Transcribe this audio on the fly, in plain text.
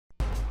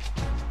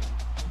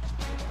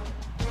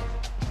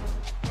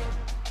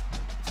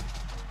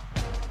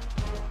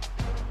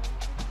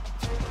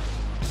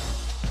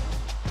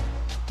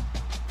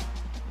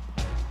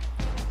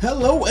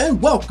Hello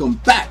and welcome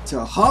back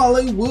to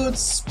Hollywood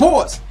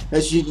Sports.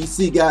 As you can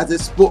see, guys,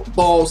 it's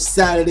football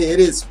Saturday. It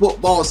is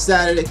football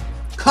Saturday.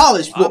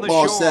 College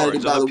football Saturday,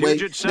 by the way.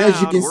 And as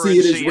you can see,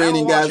 it is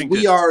raining, guys.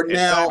 We are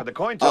now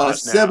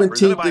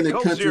 17th in the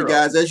country,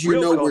 guys. As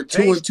you know, we're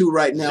 2-2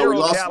 right now. We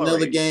lost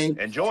another game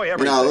in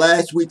our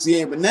last week's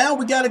game. But now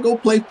we got to go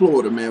play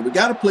Florida, man. We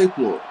got to play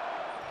Florida.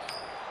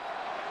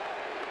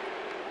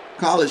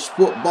 College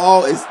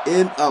football is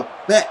in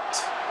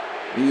effect.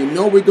 And you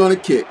know we're going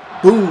to kick.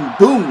 Boom,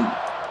 boom.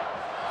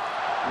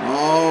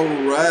 All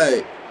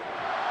right.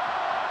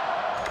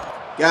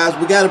 Guys,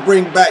 we got to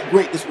bring back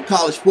greatness for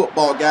college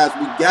football, guys.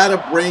 We got to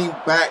bring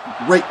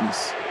back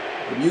greatness.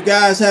 If you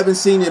guys haven't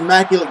seen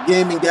Immaculate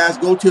Gaming, guys,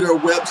 go to their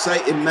website,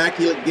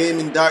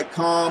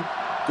 immaculategaming.com.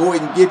 Go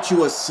ahead and get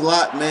you a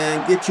slot,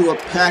 man. Get you a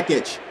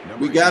package.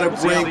 We got to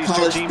bring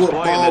college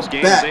football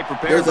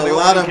back. There's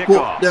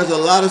a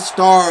lot of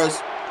stars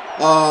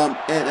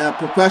and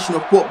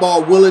professional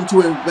football willing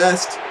to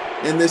invest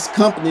in this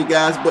company,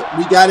 guys, but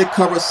we got to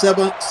cover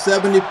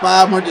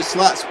 7,500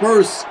 slots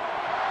first,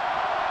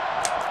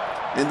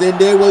 and then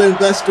they will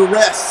invest the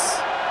rest.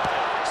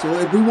 So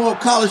if we want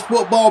college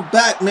football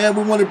back, man,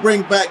 we want to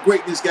bring back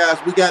greatness, guys.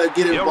 We got to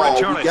get involved.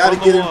 We got to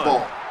get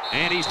involved.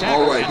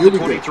 All right, here we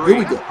go. Here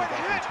we go.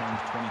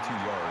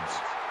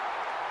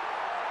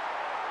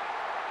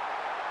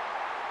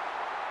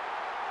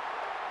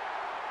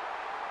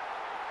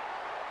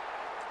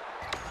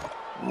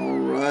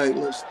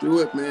 Let's do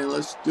it, man.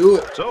 Let's do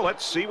it. So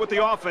let's see what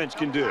the offense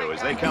can do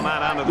as they come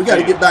out onto the field. We got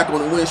to get back on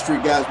the win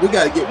streak, guys. We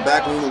got to get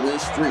back on the win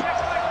streak.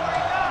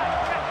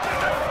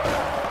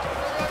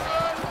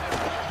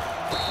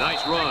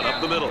 Nice run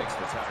up the middle.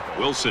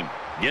 Wilson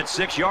gets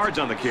 6 yards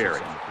on the carry.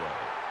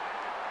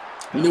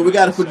 You know, we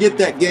got to forget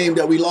that game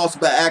that we lost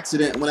by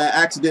accident when I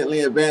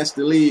accidentally advanced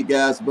the lead,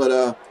 guys.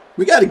 But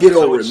we got to get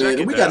over it, man.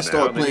 And we got to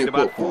start playing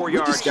football. We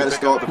just got to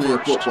start playing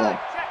football.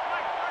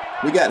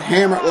 We got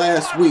hammered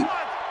last week.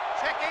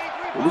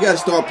 We got to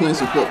start playing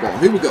some football.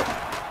 Here we go.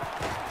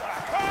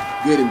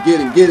 Get him,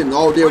 get him, get him.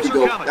 Oh, there we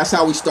go. That's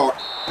how we start.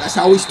 That's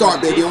how we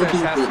start, baby, on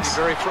defense.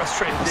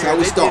 That's how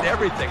we start.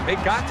 They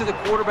got to the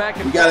quarterback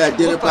and we got to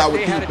identify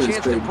with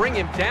defense, baby. Bring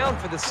him down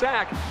for the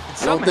sack.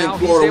 I don't think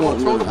Florida want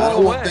none. I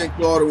don't think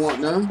Florida want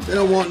none. They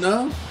don't want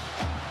none.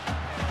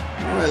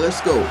 All right,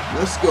 let's go.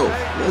 Let's go.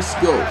 Let's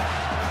go.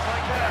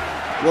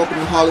 Welcome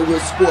to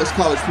Hollywood Sports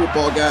College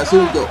Football, guys.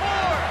 Here we go.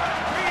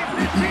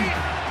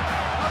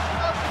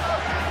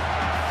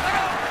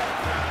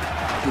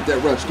 Get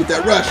that rush. Get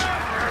that rush.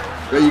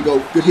 There you go.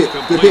 Good hit.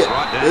 Good hit.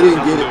 They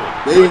didn't get it.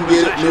 They didn't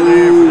get it.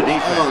 No.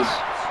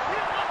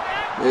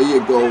 There you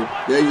go.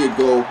 There you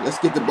go. Let's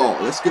get the ball.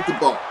 Let's get the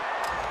ball.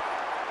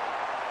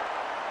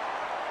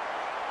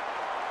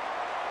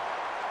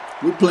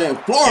 We're playing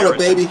Florida,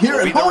 baby,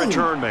 here at home.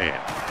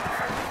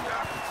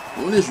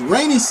 On this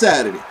rainy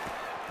Saturday.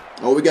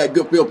 Oh, we got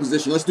good field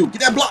position. Let's do it.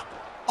 Get that block.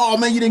 Oh,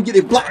 man, you didn't get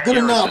it blocked good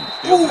enough.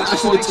 Ooh, I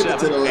should have tipped it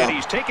to the left.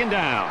 He's taken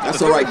down.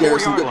 That's all right,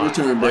 Garrison. Good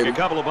return, baby. Like a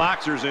couple of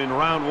boxers in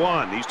round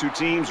one. These two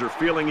teams are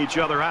feeling each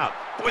other out.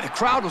 Boy, the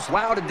crowd was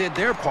loud and did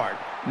their part.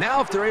 Now,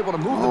 if they're able to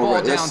move the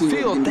ball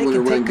downfield, they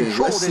can take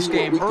control of this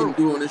game early. Let's see what we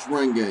can do on this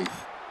run game.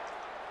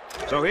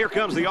 So here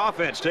comes the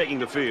offense taking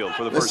the field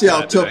for the first time today.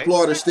 Let's see how tough today.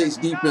 Florida State's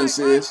defense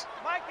is.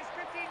 Mike is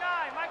 59.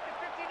 Mike is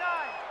 59.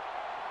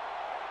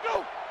 Go.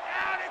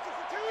 Down. It's a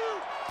 2.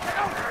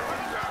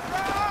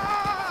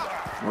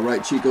 All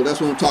right, Chico,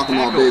 that's what I'm talking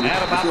about, baby.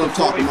 That's what I'm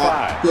talking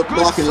about. Good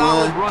blocking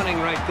line. Running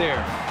right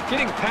there.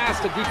 Getting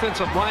past the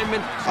defensive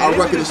lineman. Our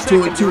record is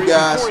 2-2,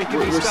 guys.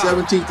 We're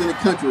 17th in the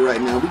country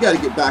right now. We got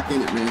to get back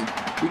in it, man.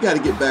 We got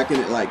to get back in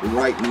it like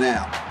right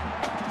now.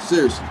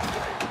 Seriously.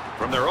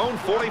 From their own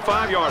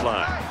 45-yard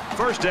line.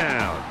 First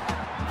down.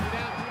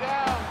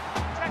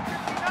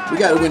 We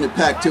got to win the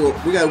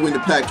Pac-12. We got to win the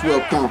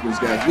Pac-12 conference,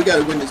 guys. We got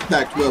to win this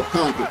Pac-12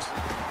 conference.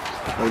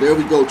 Oh, there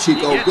we go,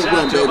 Chico. Good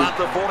run, baby. About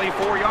the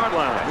 44-yard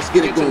line. Let's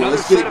get it going.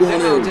 Let's get it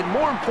going early. And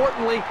more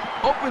importantly,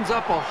 opens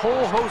up a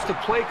whole host of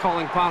play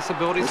calling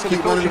possibilities. Let's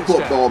keep running the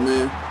football,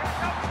 man.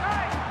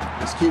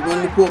 Let's keep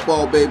running the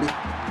football, baby.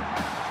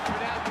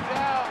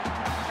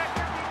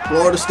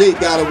 Florida State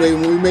got away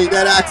when we made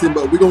that accident,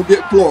 but we're going to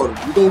get Florida.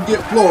 We're going to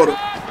get Florida.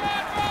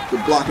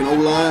 Good blocking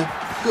O-line.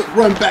 Good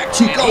run back,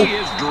 Chico. He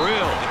is drilled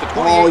at the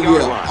 28-yard oh,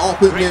 yeah. line.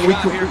 Offense, man, we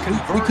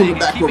coming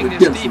back for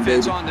redemption,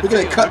 baby. Look at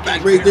that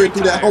cutback right there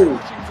through that hole.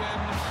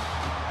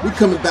 We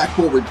coming back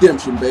for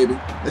redemption, baby.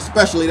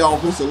 Especially the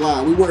offensive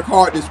line. We worked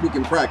hard this week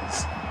in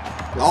practice.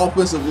 The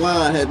offensive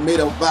line had made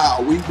a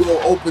vow. We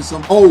will open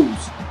some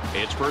holes.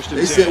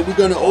 They said we're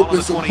going to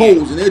open some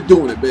holes, and they're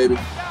doing it, baby.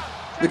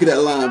 Look at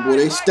that line, boy.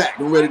 They stacked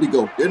and ready to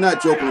go. They're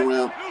not joking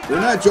around. They're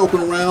not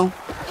joking around.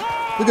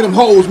 Look at them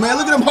holes, man.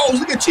 Look at them holes.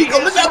 Look at Chico.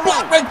 Look at that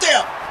block right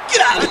there. Get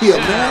out of here,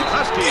 man.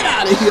 Get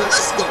out of here.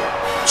 Let's go.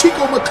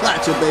 Chico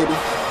McClatcher, baby.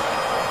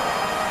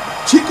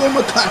 Chico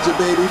McClatcher,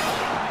 baby.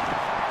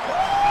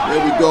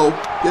 There we go.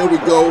 There we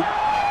go.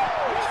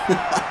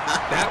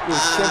 That was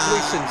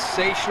simply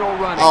sensational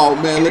running. Oh,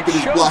 man, look at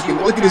this blocking.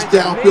 Look at this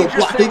downfield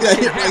block. He got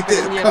hit right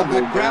there. Come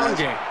on, guys.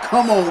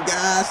 Come on,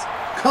 guys.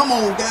 Come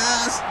on,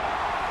 guys.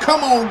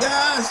 Come on,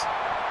 guys.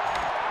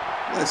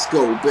 Let's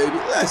go, baby.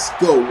 Let's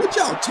go. What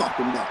y'all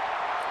talking about?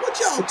 What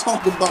y'all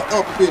talking about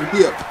up in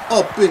here?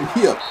 Up in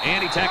here.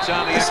 And he tacks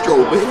on the Let's extra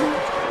go, point. baby.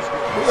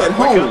 We're at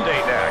home.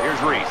 Update now. Here's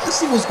Reese. Let's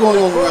see what's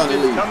going on around the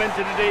league. Come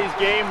into today's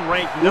game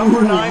ranked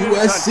number 9 in the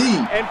USC.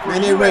 country. And for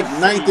Man, they ranked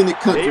 9th in the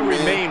country, they man.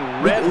 remain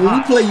red When we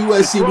hot. play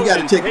USC, we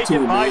got to Trojans take it take to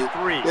them, by man.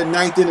 3. They're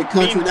 9th in the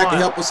country. That can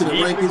help us in the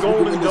Meanwhile, rankings. We can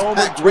Golden win this Dome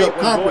was Pac-12 great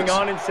what's conference.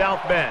 going on in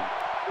South Bend.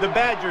 The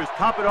Badgers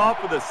top it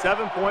off with a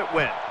 7-point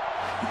win.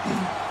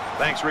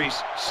 Thanks,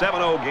 Reese.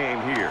 7-0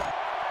 game here.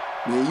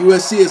 Man,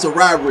 USC is a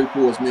rivalry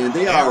for us, man.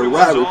 They are a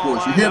rivalry for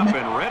us. You hear me?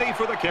 And ready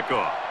for the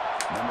kickoff.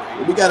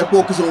 We got to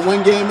focus on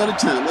one game at a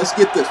time. Let's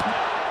get this one.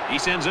 He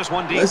sends this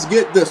one deep. Let's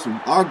get this one.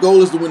 Our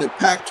goal is to win the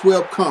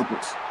Pac-12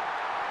 conference.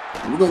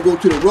 And we're going to go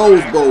to the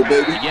Rose Bowl,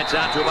 baby. He gets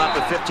out to about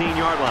the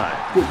 15-yard line.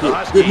 Good The hit,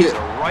 Huskies good hit.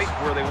 are right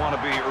where they want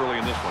to be early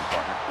in this one,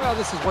 partner. Well,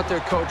 this is what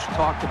their coach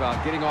talked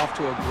about, getting off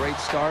to a great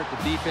start.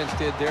 The defense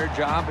did their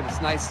job, and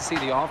it's nice to see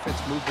the offense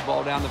move the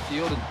ball down the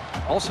field and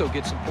also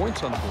get some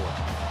points on the board.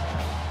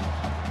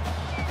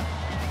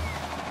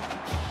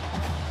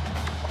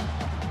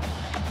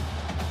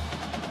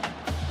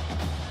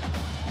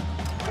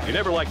 You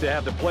never like to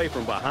have to play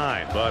from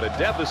behind, but a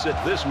deficit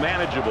this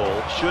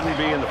manageable shouldn't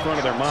be in the front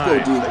of their go,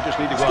 minds. D. They just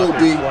need to Let's go go, out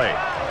there D. and play.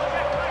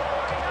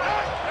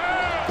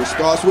 It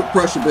starts with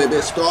pressure, baby.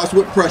 It starts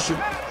with pressure.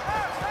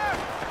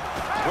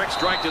 Quick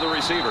strike to the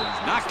receiver.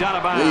 Knocked out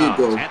of bounds.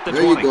 There you go. At the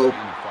There 20. you go. 5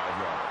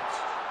 yards.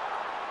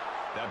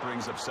 That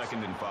brings up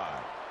 2nd and 5.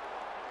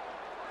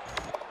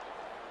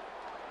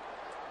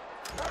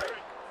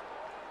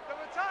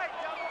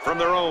 From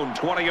their own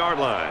 20-yard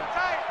line.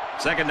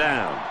 2nd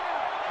down.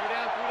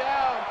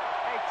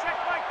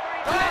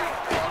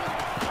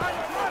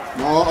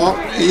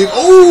 There you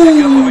go.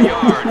 Of a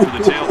yard for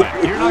the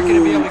tailback. You're not going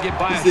to be able to get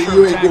by a See, sure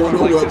you ain't tackler going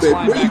nowhere, like this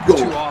baby. Where you linebacker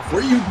going? too often.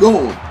 Where you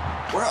going?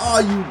 Where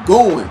are you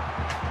going?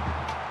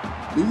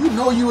 Do you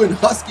know you in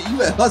Husky?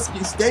 You at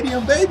Husky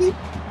Stadium, baby?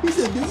 He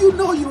said, do you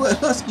know you at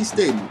Husky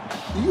Stadium?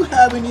 Do you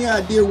have any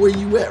idea where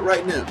you at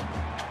right now?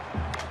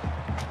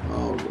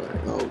 All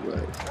right, all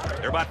right.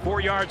 They're about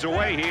 4 yards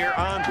away here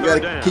on We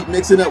 3rd got down. to keep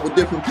mixing up with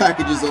different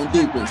packages on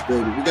defense,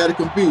 baby. We got to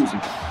confuse them.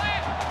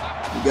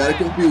 We got to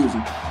confuse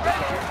them.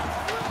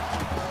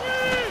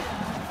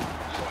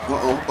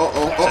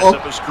 Sets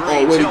up a screen.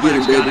 Oh, way to get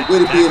him, Tailback's baby. got Way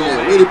to be in Tackle there.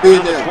 made Way to be in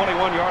around the there.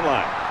 21-yard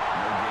line.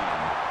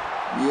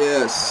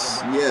 Yes,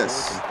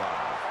 yes.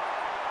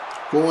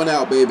 4 and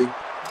out, baby.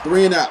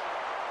 3 and out.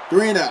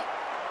 3 and out.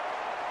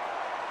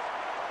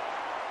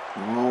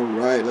 All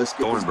right, let's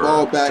get this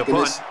ball back in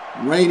this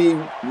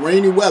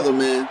rainy weather,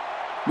 man.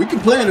 We can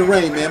play in the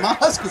rain, man. My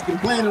Huskies can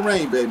play in the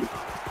rain, baby.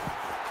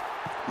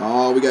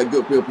 Oh, we got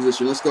good field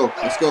position. Let's go.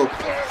 Let's go.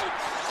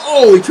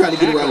 Oh, he tried to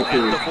get around the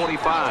Tackle field. at the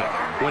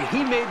 45. When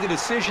he made the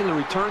decision to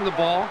return the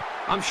ball,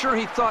 I'm sure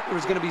he thought there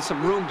was going to be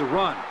some room to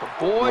run. But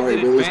boy, All right,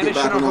 did baby, it let's get vanish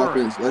back in on a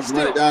hurry. offense. Let's Still,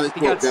 run it down his he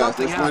throat, got guys.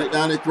 something Let's out run of it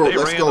down his throat. They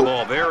Let's ran go. the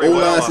ball very well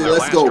O-line on said, their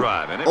let's last go.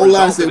 drive, and it O-line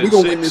resulted said, in we're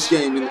going to win 6. this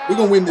game. We're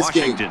going to win this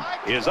game. Washington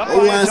is up by a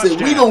O-line said,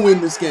 touchdown. we're going to win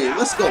this game.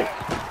 Let's go.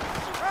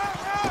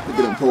 Look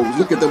at them hoes.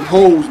 Look at them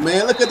hoes,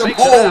 man. Look at them Makes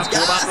it hoes, out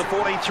to about the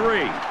guys.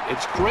 43.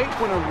 It's great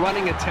when a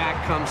running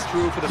attack comes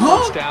through for the Huh?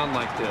 first down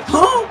like this.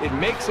 Huh? It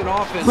makes an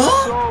offense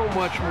Huh? so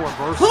much more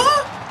versatile.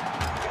 Huh?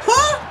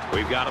 Huh?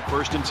 We've got a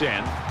 1st and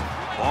 10.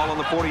 Ball on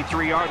the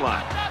 43-yard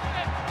line.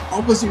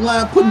 Offensive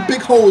line putting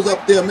big holes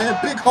up there, man.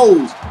 Big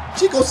holes.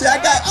 Chico said,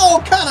 I got all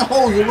kind of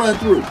holes to run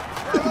through.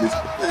 Look at this.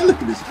 Man, look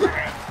at this.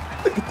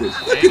 Look at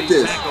this. Look at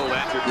this.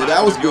 Yeah,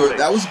 that was good.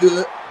 That was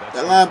good.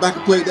 That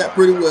linebacker played that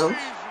pretty well.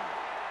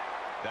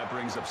 That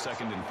brings up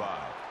 2nd and 5.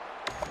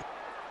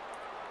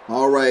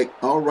 All right.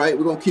 All right.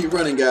 We're going to keep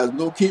running, guys. We're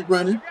going to keep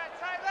running.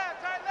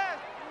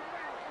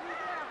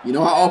 You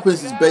know, our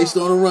offense is based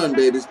on a run,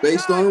 baby. It's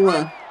based on a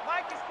run.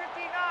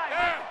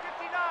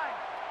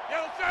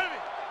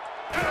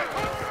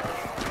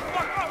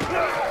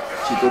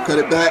 Chico cut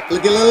it back.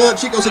 Look.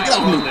 Chico said, get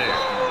off me.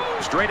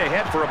 Straight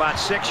ahead for about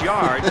 6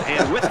 yards,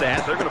 and with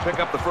that, they're going to pick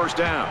up the 1st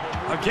down.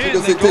 Again, Chico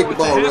they said, go take the with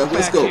ball, the ref.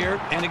 Let's halfback go.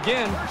 here, and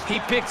again, he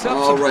picks up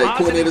All some right,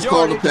 positive coordinator's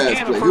calling the yardage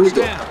pass and a play. Here we first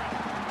go. down.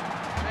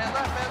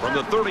 From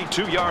the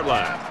 32-yard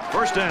line,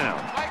 1st down.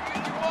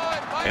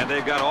 And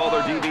they've got all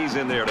their DBs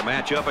in there to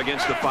match up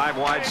against the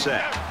 5-wide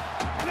set.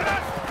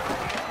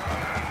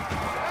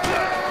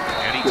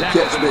 And he Good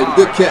tackles catch, him baby. hard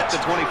Good at catch. the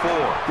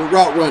 24. Good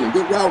route running.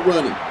 Good route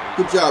running.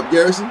 Good job,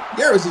 Garrison.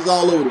 Garrison's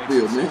all over the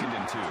field, man.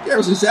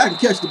 Garrison said, I can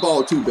catch the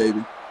ball too,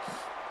 baby.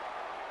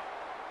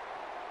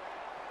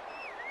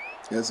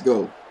 Let's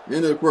go.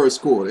 End of the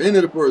first quarter. End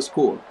of the first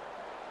quarter.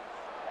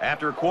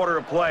 After a quarter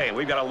of play,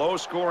 we've got a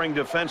low-scoring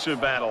defensive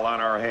battle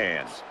on our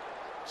hands.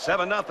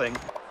 7-0,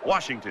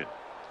 Washington.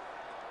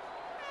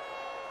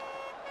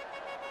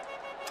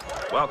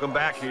 Welcome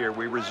back here.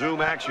 We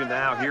resume action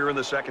now here in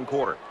the 2nd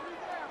quarter.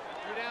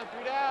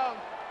 3 down.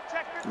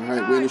 All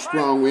right, we're in the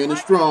strong. We're in the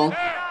strong.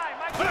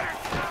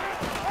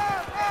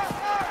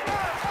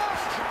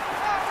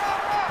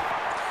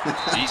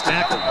 He's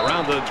tackled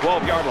around the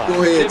 12-yard line.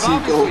 Go ahead,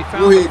 Chico.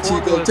 Go ahead,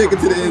 Chico. Take it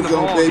to the end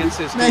zone, baby.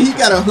 Man, he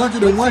got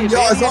 101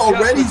 yards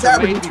already. He's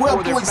averaging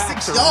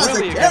 12.6 yards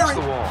a carry.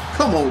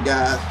 Come on,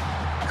 guys.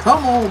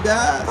 Come on,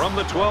 guys. From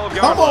the 12-yard line.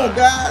 Come on,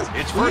 guys.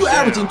 When you're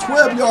averaging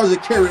 12 yards a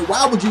carry,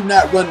 why would you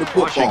not run the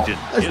football?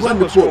 Let's run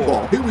the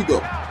football. Here we go.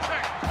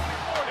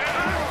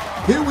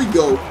 Here we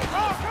go.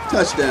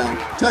 Touchdown.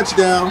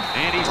 Touchdown.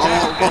 And he's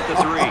tackled at the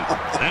 3.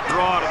 That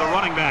draw to the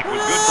running back was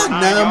good for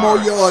 9 yards. 9 more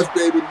yards,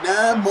 baby.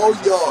 9 more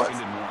yards.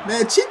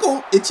 Man,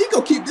 Chico, if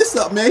Chico keep this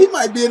up, man, he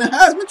might be in a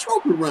Heisman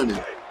Trophy running.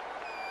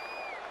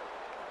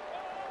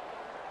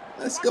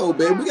 Let's go,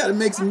 baby. We got to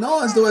make some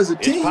noise, though, as a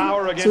team,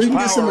 so he can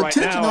get some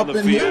attention up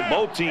in here.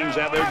 Both teams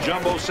have their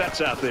jumbo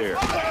sets out there.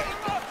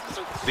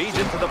 Feeds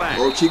it to the back.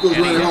 Oh, Chico's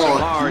running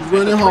hard. He's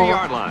running hard.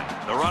 3-yard line.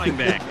 The running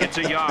back gets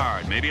a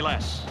yard, maybe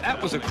less. That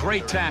was a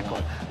great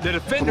tackle. The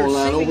defender Come on,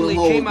 line. seemingly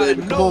Over came hole, out of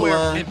baby. nowhere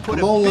Come on, and put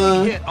come on, a big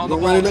line. hit on the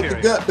Don't ball run it up the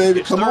carrier. gut, baby.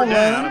 It's Come on, third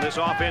down, line. and this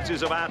offense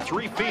is about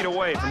 3 feet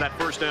away from that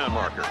first down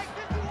marker.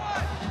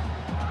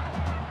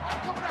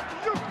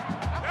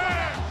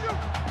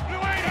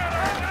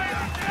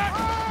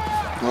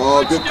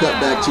 Oh, good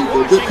cutback,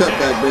 Chico. Good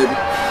cutback, baby.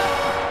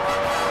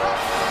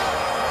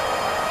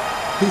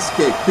 Piece of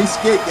cake. Piece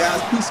of cake,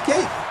 guys. Piece of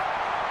cake.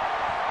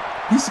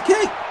 Piece of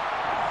cake.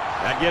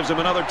 That gives him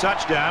another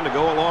touchdown to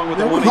go along with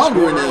the We're one he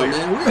hungry scored now, earlier.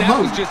 man. We're That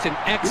hungry. was just an We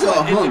are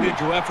excellent hungry.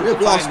 individual effort We've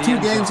to find lost the 2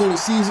 end zone. games on the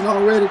season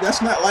already.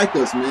 That's not like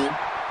us, man.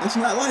 That's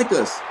not like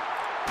us.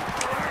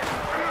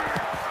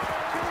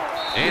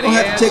 And We're going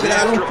to have to take it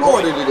out on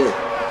Florida today.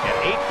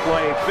 An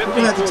 8-play, We're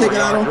going to have to take it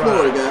out on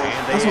Florida, guys.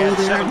 That's the only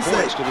thing I can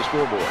say. To the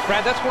scoreboard.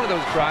 Brad, that's one of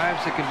those drives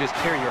that can just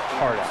tear your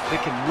heart out.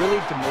 They can really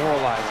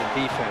demoralize a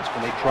defense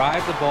when they drive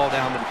the ball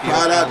down the field.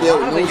 Crowd out there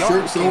with no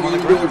shirts on, even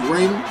though it's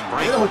raining.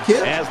 They don't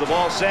care. Has the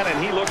ball set, and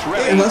he looks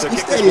ready Hey, to Husky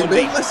kick this Stadium, one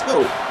baby. deep. Let's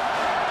go.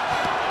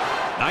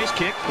 Nice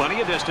kick,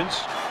 plenty of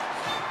distance.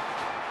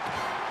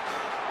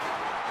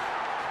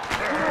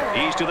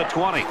 He's to the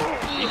 20.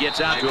 He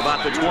gets out to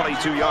about the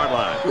 22-yard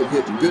line. Good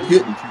hitting. Good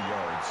hitting.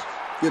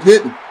 Good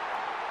hitting.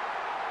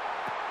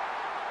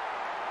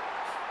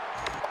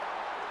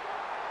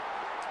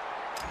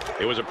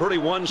 It was a pretty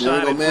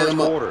one-sided first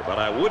quarter, but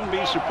I wouldn't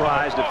be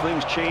surprised if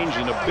things changed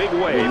in a big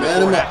way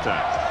before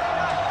halftime.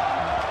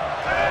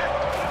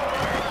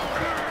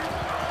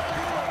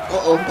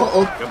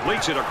 Uh-oh.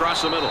 Completes it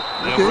across the middle.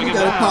 They'll Okay, bring we it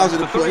got a down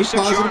positive to the play.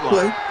 36-yard Positive line.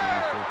 play.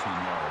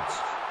 14 yards.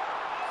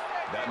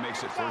 That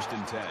makes it 1st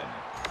and 10.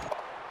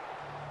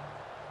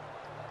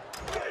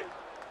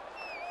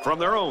 From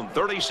their own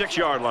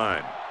 36-yard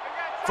line.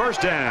 First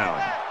down.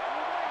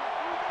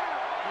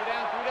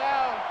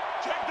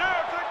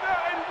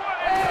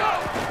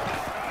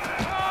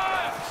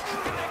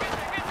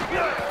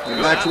 The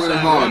back's running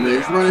hard, man.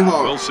 He's running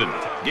hard. Wilson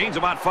gains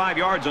about 5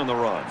 yards on the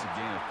run. It's a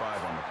gain of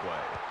 5 on the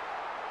play.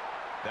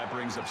 That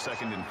brings up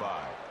 2nd and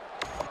 5.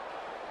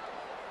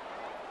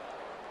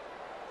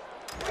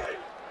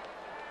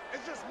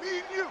 It's just me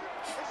and you.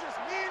 It's just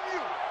me and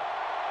you.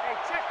 Hey,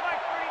 check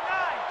like 39.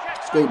 Check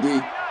Let's go,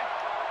 D.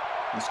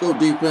 Let's go,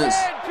 defense.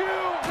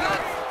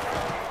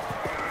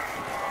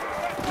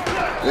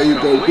 There you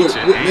go. Good.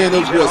 Man,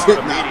 those boys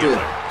hitting out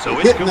there. So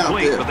it's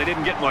complete, but they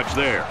didn't get much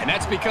there. And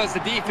that's because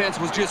the defense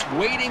was just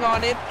waiting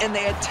on it, and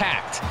they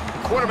attacked.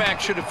 The quarterback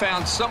should have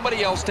found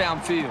somebody else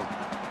downfield.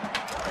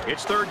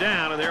 It's 3rd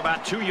down, and they're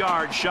about 2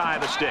 yards shy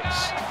of the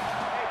sticks.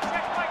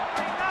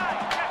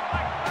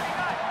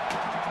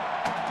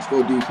 Let's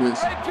go,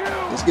 defense.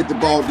 Let's get the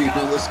ball,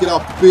 defense. Let's get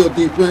off the field,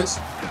 defense.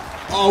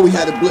 Oh, we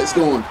had a blitz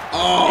going.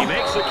 Oh. He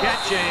makes the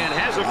catch and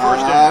has a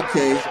first down.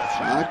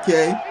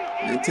 Okay.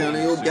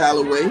 Antonio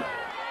Galloway.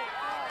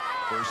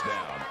 First down.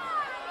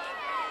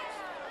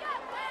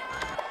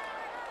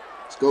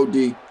 Let's go,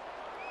 D.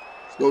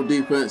 Let's go,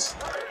 defense.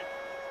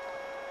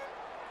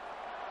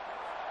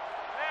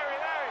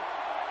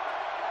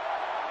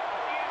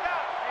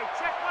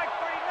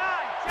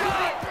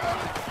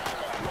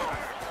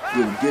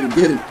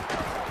 Get him.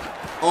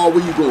 Oh,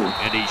 where you going?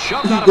 And he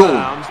shoved out of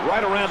bounds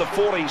right around the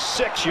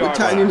 46-yard line. We're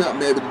tightening up,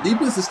 man. The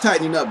defense is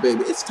tightening up,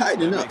 baby. It's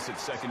tightening up. Makes it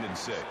 2nd and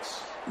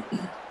 6.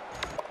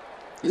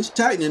 It's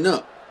tightening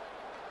up.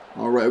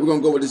 All right, we're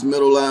going to go with this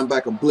middle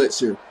linebacker blitz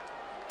here.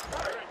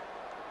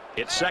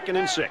 It's 2nd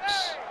and 6.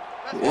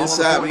 The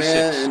inside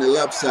man and the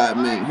left side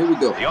man. Here we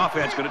go. The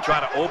offense going to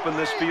try to open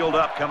this field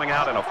up, coming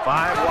out in a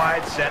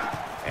 5-wide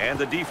set. And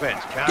the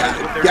defense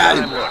counters with their Got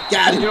time him. look.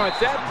 Got him. You know, at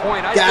that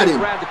point, I think,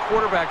 Brad, the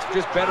quarterbacks are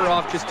just better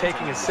off just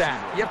taking a sack.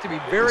 You have to be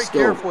very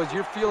careful as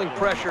you're feeling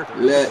pressure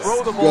to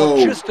throw the ball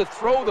just to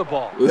throw the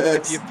ball.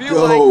 If you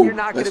feel like you're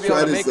not going to be able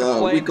to make a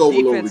play, the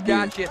defense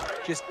got you,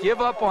 just give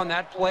up on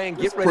that play and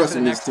get ready for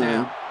the next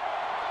down.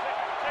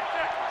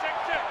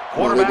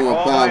 Quarterback going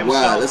all by 5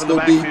 himself wide. Let's in the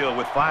go, D. backfield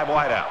with 5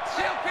 wideouts.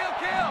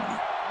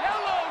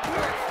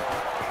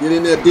 Get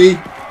in there, D.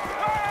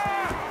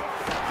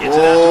 Gets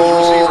it out to his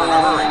receiver in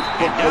a hurry.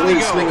 And down he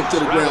goes. Sling it to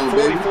the ground,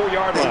 baby.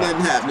 Ain't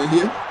nothing happening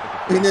here.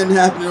 Ain't nothing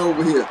happening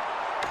over here.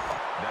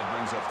 That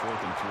brings up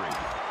 4th and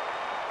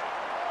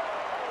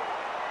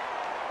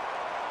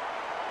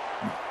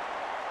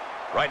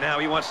 3. Right now,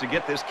 he wants to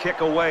get this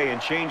kick away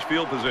and change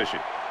field position.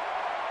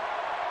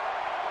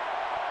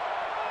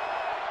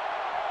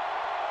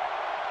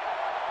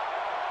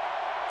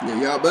 Yeah,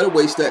 y'all better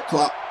waste that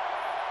clock.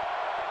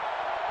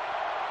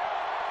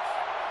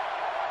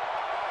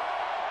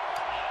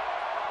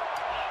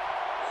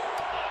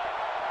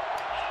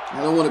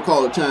 I don't want to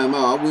call a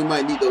timeout. We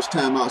might need those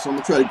timeouts, so I'm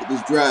going to try to get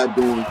this drive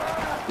going.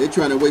 They're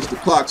trying to waste the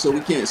clock so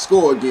we can't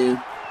score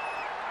again.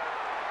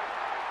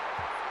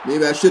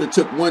 Maybe I should have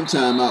took one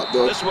timeout,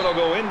 though. This one will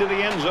go into the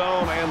end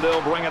zone, and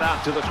they'll bring it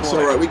out to the 20. It's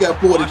all right. We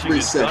got 43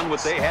 Washington's seconds. done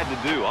what they had to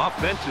do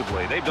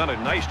offensively. They've done a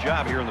nice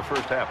job here in the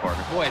first half,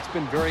 partner. Boy, it's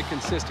been very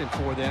consistent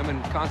for them,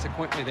 and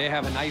consequently, they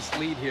have a nice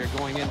lead here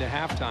going into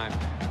halftime.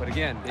 But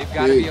again, they've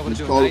got to be able to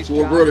do a nice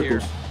job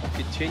here.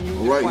 Continuing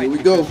all right, to fight, here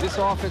we go. This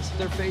offense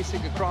they're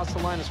facing across the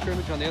line of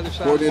scrimmage on the other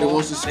side Coordinator of the ball,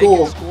 wants to they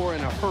score. can score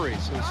in a hurry,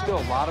 so there's still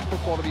a lot of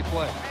football to be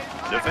played.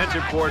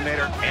 Defensive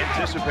coordinator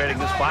anticipating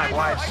this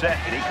 5-wide set,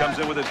 and he comes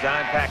in with his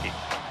dime package.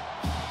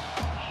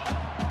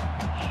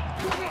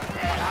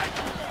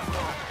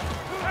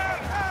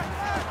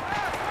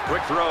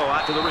 Quick throw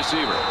out to the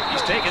receiver.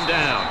 He's taken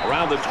down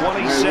around the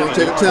 27.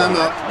 Take a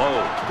timeout.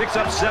 Low. Picks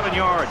up 7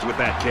 yards with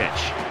that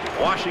catch.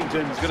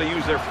 Washington's going to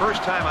use their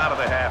first time out of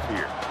the half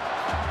here.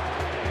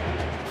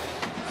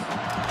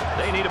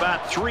 They need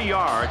about 3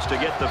 yards to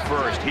get the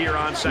first here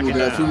on second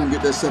down. Who's going to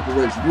get that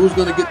separation? Who's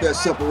going to get that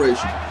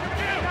separation?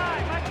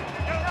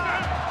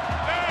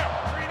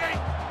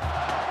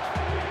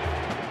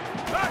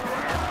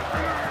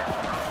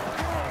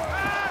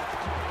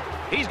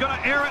 He's going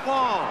to air it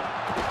long.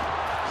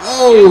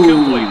 Oh!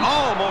 Incomplete.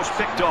 Almost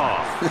picked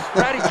off.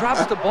 Brady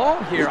drops the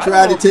ball here. We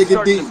tried to take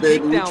it deep,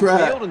 baby. We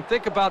tried. And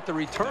think about the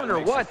return or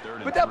what,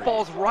 but that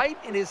ball's right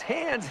in his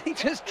hands. He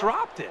just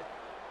dropped it.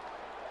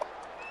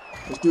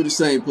 Let's do the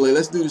same play.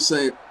 Let's do the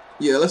same.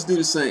 Yeah, let's do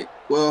the same.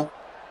 Well,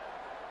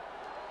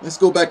 let's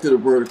go back to the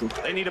vertical.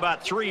 They need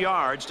about 3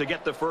 yards to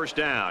get the first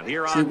down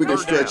here on see if we can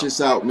stretch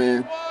this out,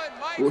 man.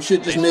 We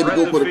should just maybe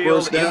go for the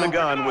first down. In the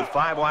gun with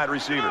 5 wide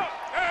receivers.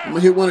 I'm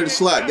gonna hit one of the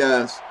slot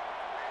guys.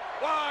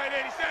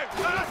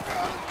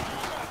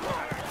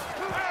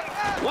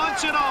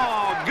 Wants it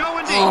all,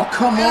 going deep. Oh,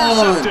 come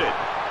on.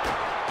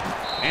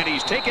 And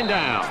he's taken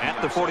down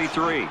at the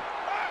 43.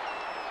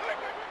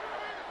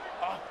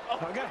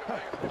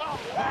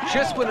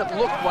 Just when it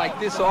looked like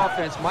this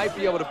offense might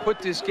be able to put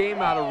this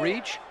game out of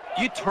reach,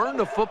 you turn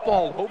the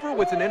football over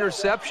with an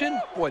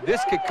interception. Boy,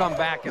 this could come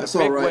back in a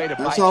big way to bite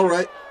you. That's all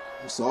right.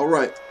 That's all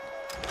right.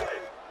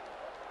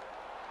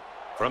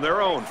 From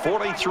their own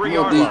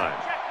 43-yard line.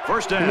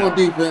 First down. Come on,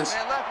 defense.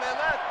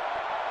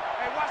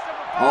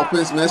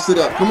 Offense messed it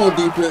up. Come on,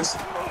 defense.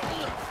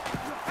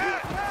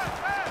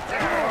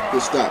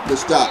 Good stop. Good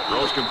stop.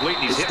 Throws complete,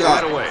 and he's hit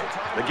right away.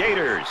 The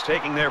Gators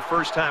taking their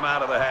first time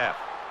out of the half.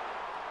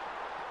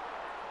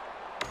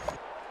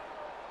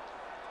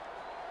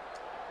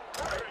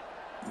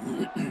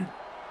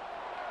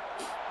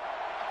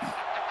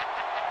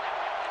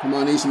 Come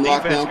on, need some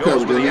lockdown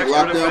coverage. They need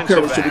lockdown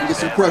coverage so we can get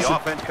some pressure. The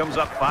offense comes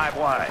up 5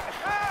 wide.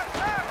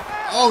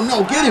 Oh,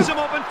 no, get him. Some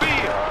open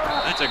field.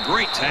 That's a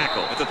great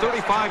tackle at the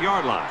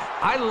 35-yard line.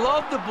 I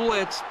love the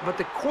blitz, but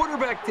the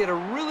quarterback did a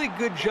really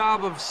good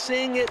job of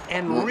seeing it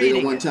and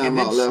reading it. And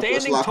then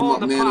standing tall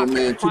in the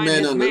pocket to find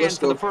his man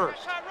for the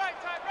first.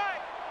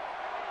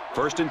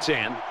 First and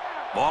 10.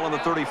 Ball on the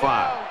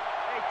 35.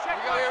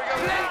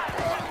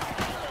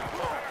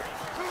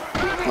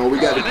 Oh, we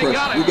got the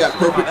pressure. We got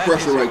perfect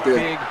pressure right there.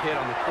 Big hit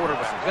on the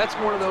quarterback. That's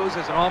one of those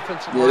as an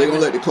offensive they're going to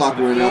let the clock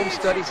run out. Film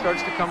study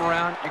starts to come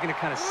around, you're going to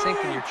kind of sink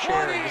in your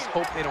chair and just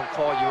hope they don't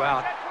call you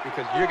out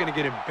because you're going to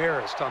get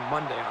embarrassed on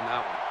Monday on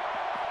that one.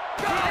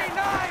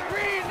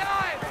 Green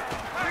nine.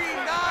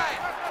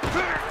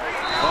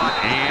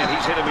 And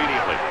he's hit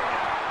immediately.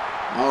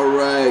 All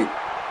right.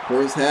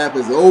 First half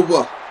is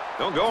over.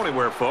 Don't go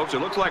anywhere, folks. It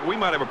looks like we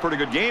might have a pretty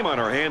good game on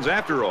our hands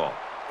after all.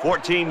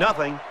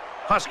 14-0,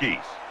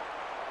 Huskies.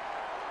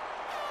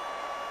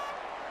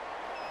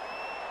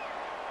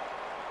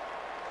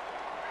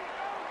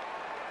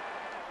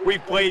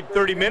 We've played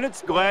 30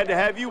 minutes. Glad to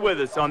have you with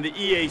us on the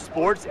EA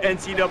Sports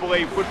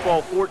NCAA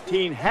Football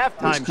 14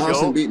 halftime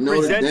show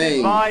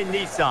presented by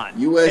Nissan.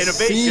 USC.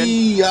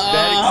 Innovation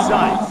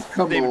that excites.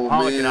 David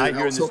Pollock and I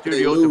here in the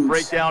studio to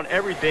break down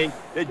everything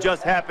that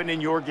just happened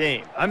in your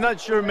game. I'm not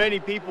sure many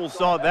people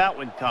saw that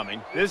one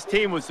coming. This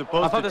team was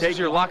supposed to take... this was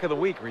your lock of the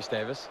week, Reese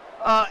Davis.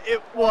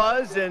 It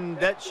was, and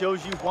that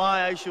shows you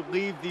why I should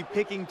leave the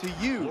picking to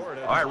you.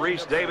 All right,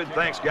 Reese, David,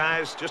 thanks,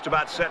 guys. Just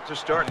about set to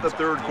start the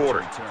third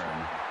quarter.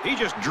 He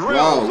just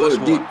drilled what a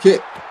deep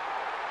kick.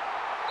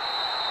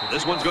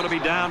 This one's going to be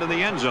down in the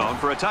end zone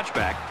for a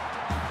touchback.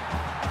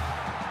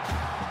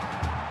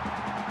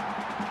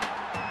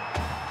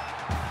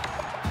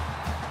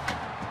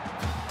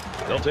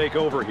 They'll take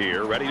over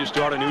here, ready to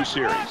start a new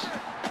series.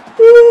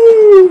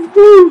 Woo,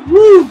 woo,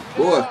 woo.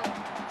 Boy.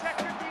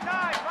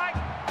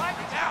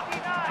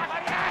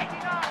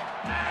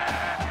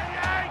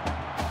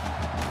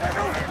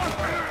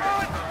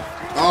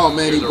 Oh,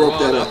 man, he broke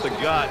that up. The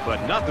gut,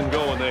 but nothing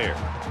going there.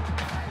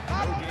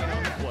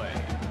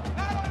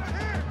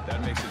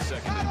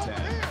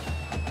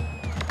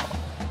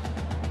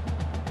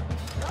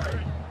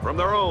 from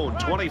their own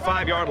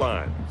 25-yard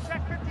line.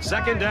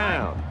 Second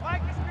down.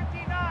 Mike is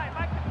 59.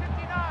 Mike is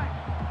 59.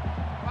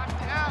 Watch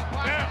it out.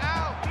 Watch it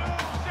out.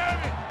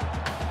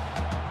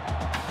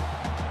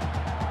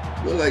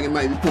 Look like it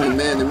might be playing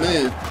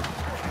man-to-man.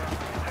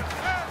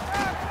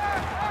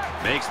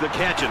 Makes the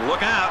catch and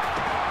look out.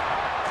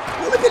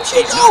 Oh, look at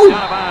Chico. Out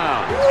of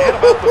bounds. And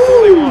about the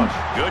 41.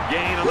 Good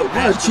gain on the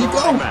pass.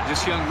 Chico.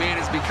 This young man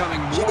is becoming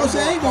more. Chico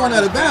said, "I ain't going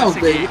out of bounds,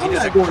 baby. I'm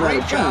not going out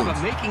of bounds." He does a great job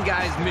of making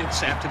guys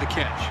miss after the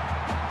catch.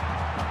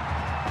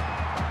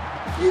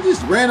 He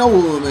just ran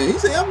over him, man. He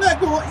said, "I'm not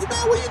going.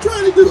 Man, what are you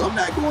trying to do? I'm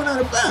not going out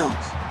of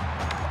bounds."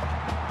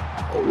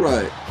 All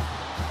right.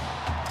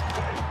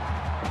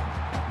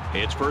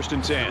 It's 1st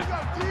and 10.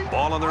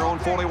 Ball on their own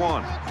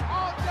 41.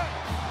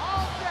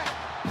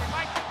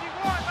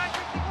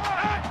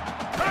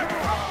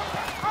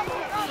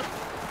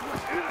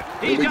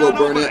 There we go,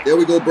 Burnett. There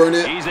we go,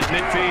 Burnett. He's at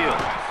midfield.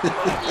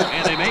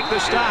 And they make the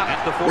stop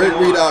at the 41.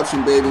 Great read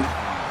option, baby.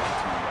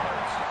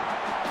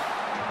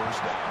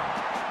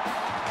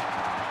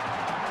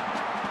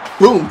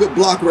 Boom, good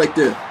block right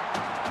there.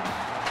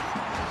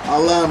 Our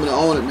linemen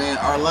are on it, man.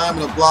 Our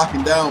linemen are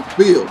blocking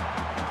downfield.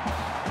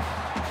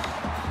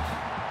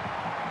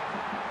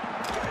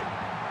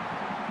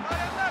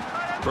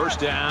 First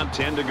down,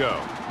 10 to go.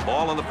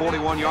 Ball on the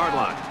 41-yard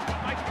line.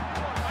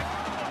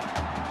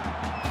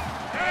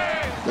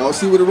 Y'all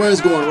see where the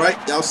run's going, right?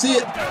 Y'all see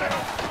it?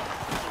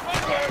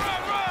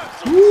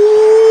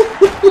 Woo!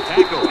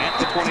 Tackle at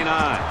the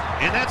 29.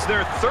 And that's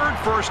their 3rd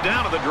first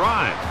down of the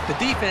drive. The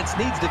defense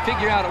needs to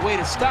figure out a way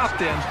to stop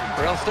them,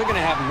 or else they're going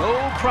to have no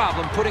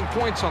problem putting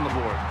points on the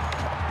board.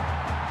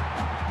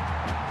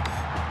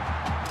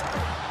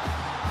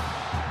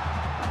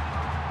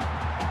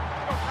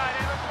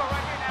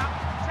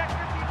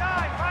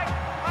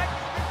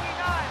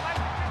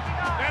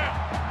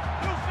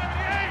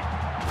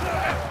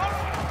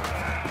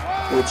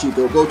 Go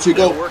Chico, go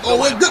Chico. Oh,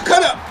 wait, good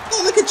cut up.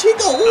 Oh, look at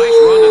Chico. Ooh. Nice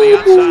run to the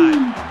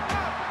outside.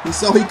 He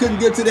saw he couldn't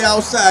get to the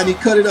outside. He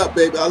cut it up,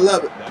 baby. I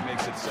love it. That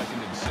makes it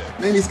 2nd and 6.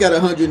 Man, he's got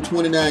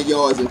 129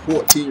 yards and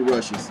 14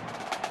 rushes.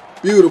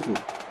 Beautiful.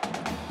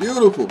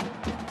 Beautiful.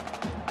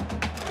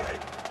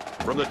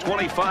 From the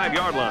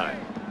 25-yard line.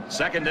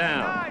 Second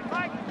down.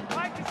 Mike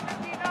is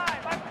 59.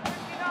 Mike is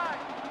 59.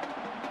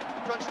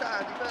 Crunch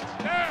time, defense.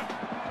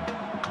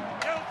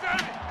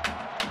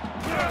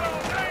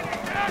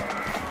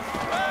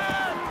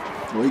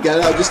 Well, he got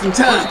it out just in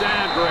time.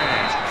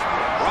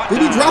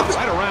 Did he drop it?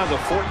 Right around the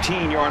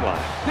 14-yard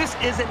line. This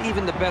isn't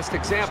even the best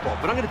example,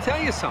 but I'm going to tell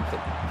you something.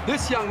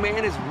 This young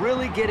man is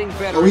really getting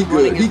better at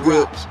running his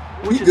routes,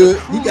 which is a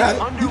truly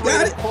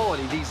underrated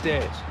quality these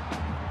days.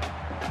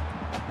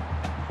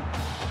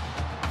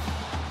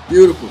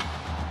 Beautiful.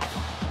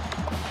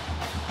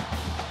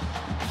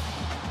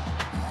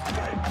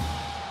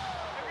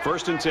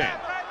 First and 10.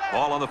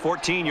 Ball on the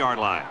 14-yard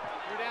line.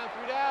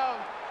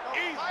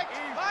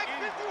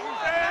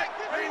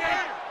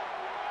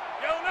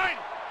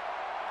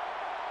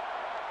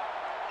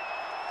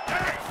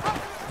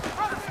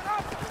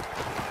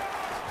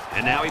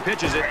 And now he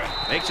pitches it.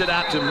 Makes it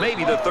out to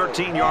maybe the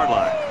 13-yard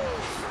line.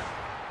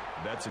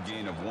 That's a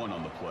gain of 1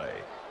 on the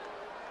play.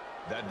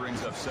 That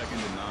brings up 2nd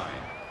and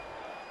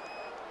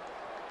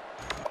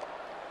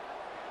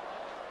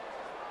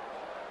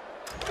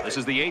 9. This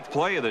is the 8th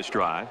play of this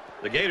drive.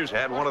 The Gators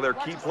had one of their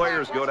key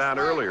players go down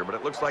earlier, but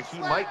it looks like he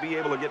might be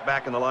able to get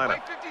back in the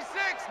lineup.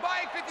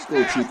 Let's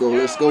go, Chico.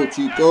 Let's go,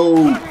 Chico.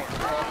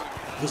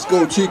 Let's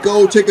go,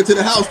 Chico. Take it to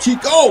the house,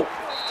 Chico.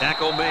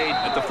 Tackle made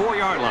at the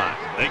 4-yard line.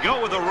 They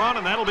go with a run,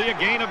 and that'll be a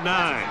gain of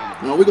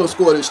 9. No, we're going to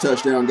score this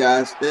touchdown,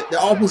 guys. The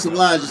offensive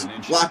line is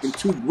just blocking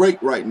too great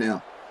right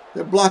now.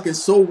 They're blocking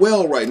so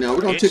well right now.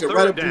 We're going to take it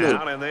right up the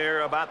middle. And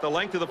they're about the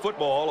length of the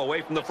football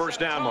away from the first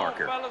down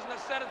marker.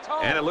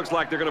 And it looks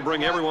like they're going to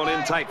bring everyone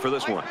in tight for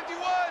this one.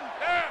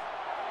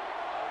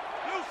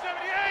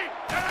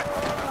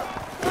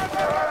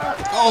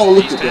 Oh,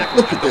 look at that.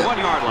 Look at that.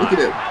 Look at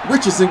that.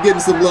 Richardson getting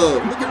some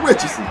love. Look at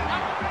Richardson.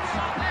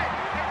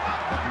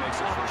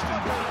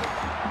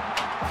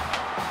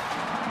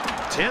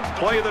 10th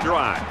play of the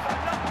drive.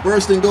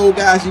 First and goal,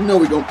 guys. You know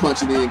we're going to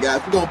punch it in,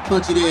 guys. We're going to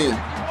punch it in.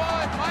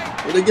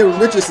 Well, they're giving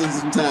Richardson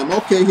some time.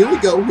 Okay, here we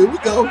go. Here we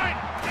go.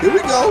 Here we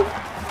go.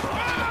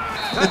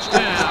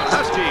 Touchdown,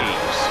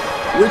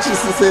 Huskies.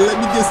 Richardson said, let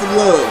me get some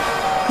love.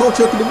 Coach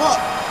hooking him up.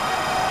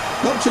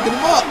 Coach hooking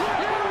him up.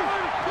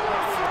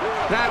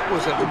 That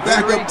was a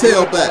backup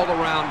tailback.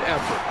 All-around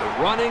effort. The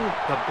running,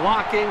 the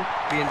blocking,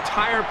 the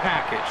entire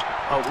package.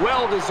 A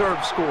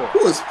well-deserved score.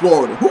 Who is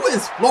Florida? Who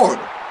is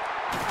Florida?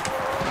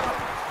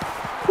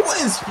 Who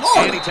is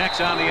Florida? And he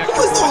tacks on the extra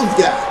Who is those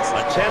guys?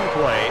 A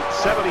 10-play,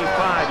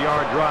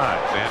 75-yard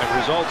drive, and it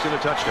results in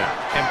a touchdown.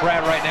 And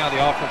Brad, right now, the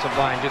offensive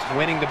line just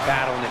winning the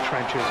battle in the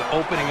trenches,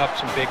 opening up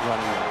some big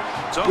running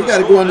lanes. So we got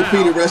to go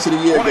undefeated the rest of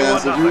the year,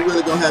 guys. If we're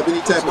really going to have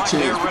any type of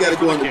chance, we got to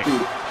go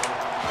undefeated.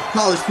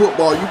 College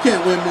football, you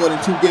can't win more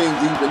than 2 games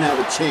to even have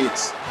a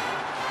chance.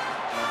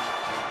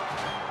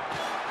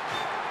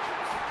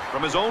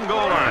 from his own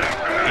goal line.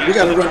 We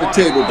got to run the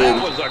table, baby.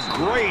 That was a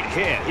great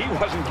hit. He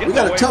wasn't getting We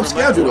got a tough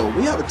schedule, though.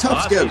 We have a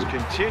tough schedule.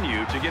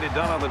 Continue to get it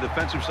done on the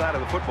defensive side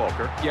of the football,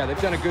 Kirk. Yeah,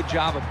 they've done a good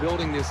job of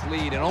building this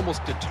lead and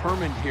almost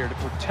determined here to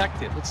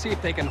protect it. Let's see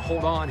if they can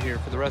hold on here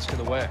for the rest of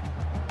the way.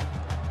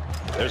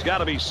 There's got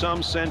to be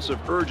some sense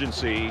of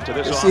urgency to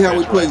this offense. Let's see how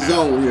we play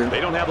zone here.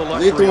 They don't have the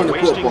luxury of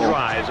wasting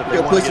drives if they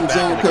want to get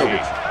back in the game.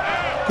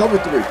 Cover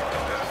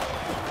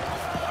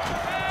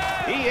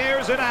 3. He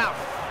airs it out.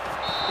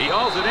 He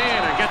hauls it in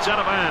and gets out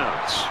of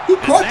bounds. He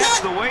caught that's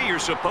that? the way you're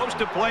supposed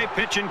to play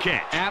pitch and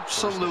catch.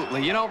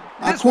 Absolutely. You know,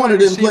 our corner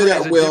didn't play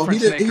that well.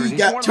 He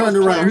got turned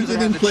around. He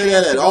didn't play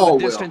that at all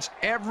well.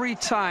 Every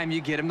time you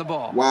get him the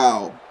ball.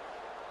 Wow.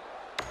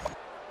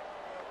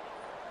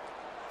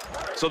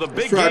 So the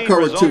big game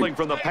resulting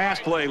from the pass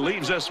play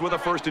leaves us with a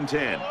 1st and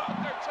 10.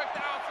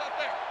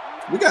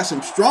 We got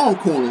some strong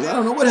corners. I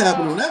don't know what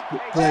happened on that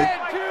play.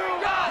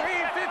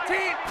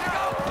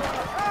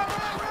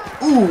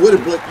 Ooh, way to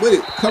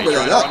cover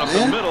that up,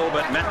 man.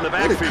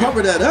 Way to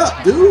cover that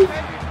up, dude.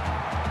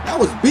 That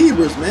was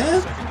Beavers,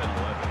 man.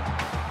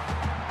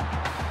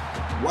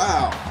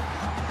 Wow.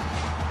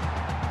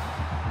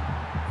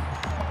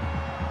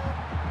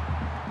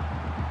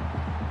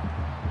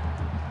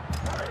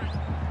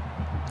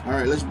 All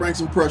right, let's bring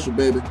some pressure,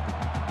 baby.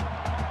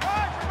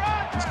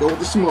 Let's go with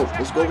the smoke.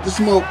 Let's go with the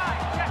smoke.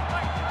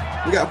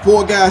 We got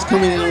 4 guys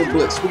coming in on the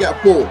blitz. We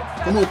got 4.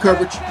 Come on,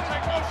 coverage.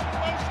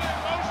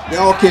 They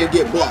all can't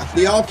get blocked.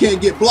 They all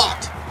can't get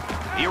blocked.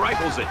 He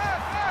rifles it.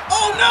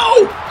 Oh,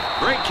 no!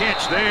 Great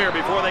catch there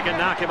before they can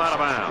knock him out of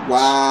bounds.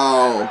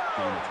 Wow.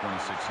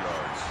 26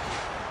 yards.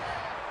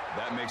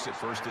 That makes it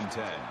 1st and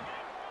 10.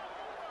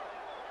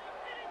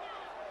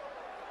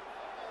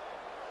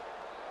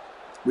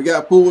 We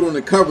got fooled on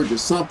the coverage or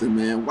something,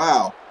 man.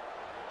 Wow.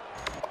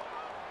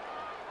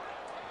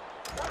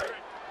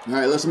 All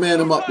right, let's man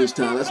them up this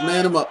time. Let's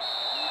man them up.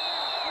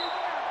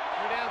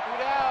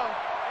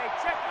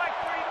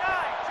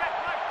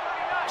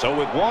 So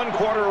with 1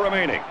 quarter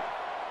remaining,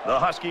 the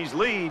Huskies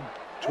lead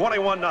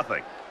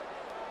 21-0.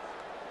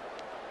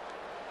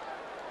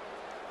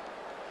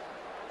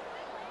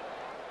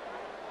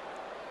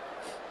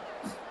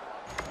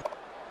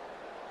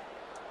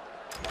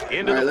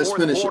 Into all right, the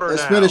 4th quarter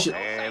let's finish it.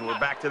 And we're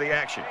back to the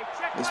action.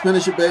 Let's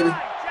finish it, baby.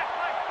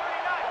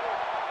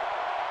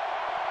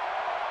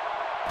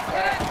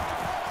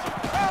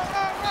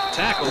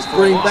 Let's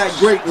bring back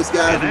greatness,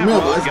 guys.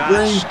 Remember, let's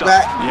bring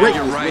back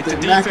greatness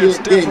with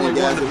immaculate gaming,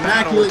 guys.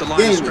 Immaculate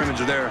gaming.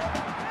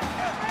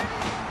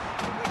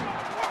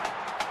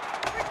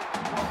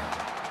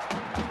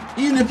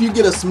 Even if you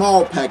get a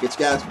small package,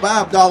 guys,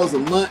 $5 a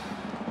month,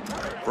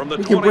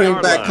 we can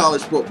bring back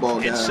college football,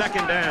 guys. It's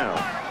 2nd down.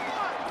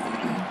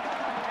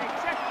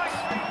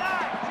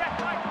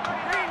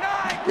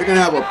 You're going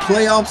to have a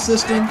playoff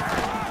system,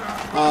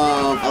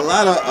 a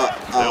lot of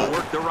they'll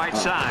work the right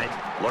side.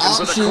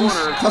 Options,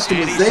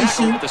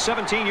 customization. The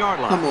 17-yard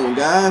line. Come on,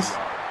 guys.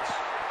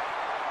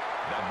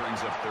 That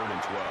brings up 3rd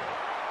and 12.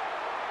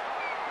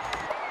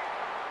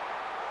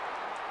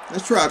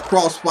 Let's try a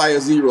crossfire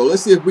 0.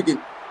 Let's see if we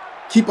can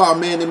keep our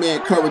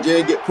man-to-man coverage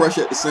and get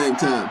pressure at the same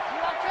time.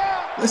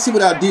 Let's see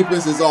what our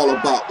defense is all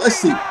about. Let's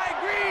see.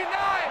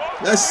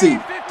 Let's see.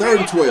 3rd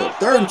and 12.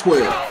 3rd and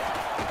 12.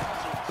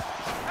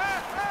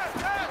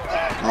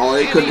 Oh,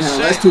 they couldn't handle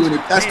it. That's too many.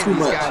 That's too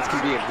much.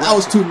 That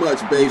was too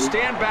much, baby. You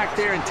stand back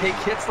there and take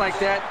hits like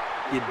that,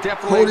 you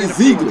definitely get to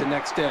feel it the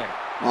next day.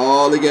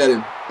 Oh, look at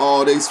him.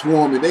 Oh, they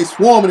swarming. They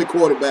swarming the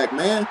quarterback,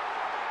 man.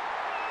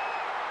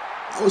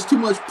 That was too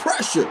much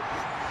pressure.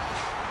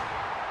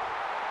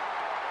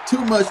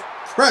 Too much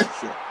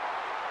pressure.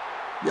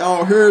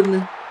 Y'all heard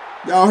me?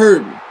 Y'all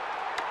heard me.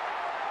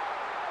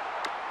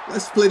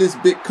 Let's play this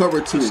big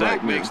cover 2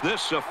 right now. Makes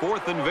this a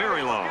 4th and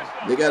very long.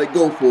 They got to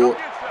go for it.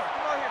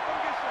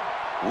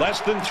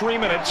 Less than 3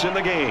 minutes in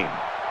the game.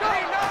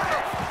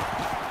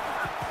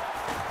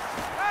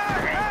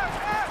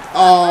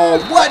 Oh,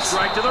 what?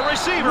 Right to the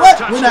receiver. What?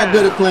 Touchdown. We're not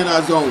good at playing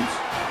our zones.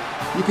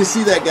 You can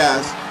see that,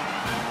 guys.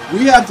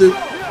 We have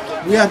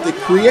to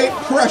create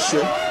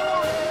pressure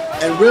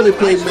and really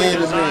play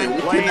man-to-man.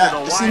 We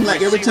cannot. It seems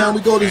like every time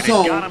we go to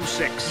zone.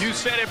 You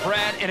said it,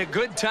 Brad, and a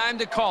good time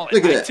to call it.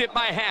 Look at that. I tip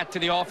my hat to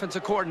the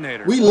offensive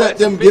coordinator. We let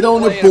them get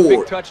on the board.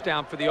 Big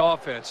touchdown for the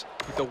offense.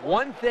 But the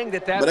one thing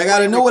that But I got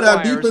to know what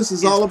our defense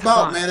is all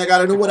about, man. I got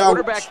to know what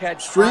our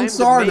strengths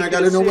are, and I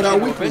got to know what our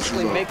weaknesses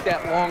are. Make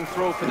that long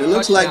throw for the it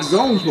looks like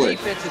zone play.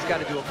 The defense has got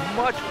to do a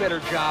much better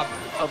job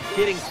of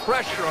getting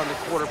pressure on the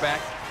quarterback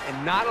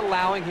and not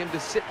allowing him to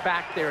sit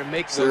back there and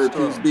make those throws.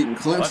 Syracuse beating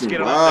Clemson.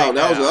 Wow,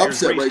 that was an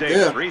upset right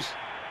there.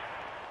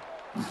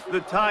 The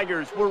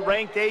Tigers were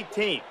ranked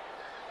 18th.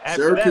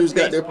 Syracuse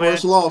got their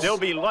first loss. They'll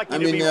be lucky to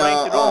be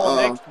ranked at all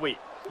next week.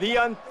 The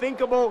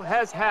unthinkable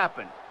has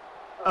happened.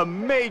 A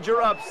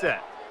major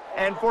upset.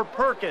 And for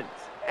Perkins,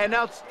 an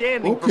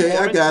outstanding performance.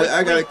 I got it.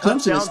 I got it.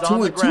 Clemson is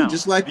 2-2,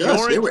 just like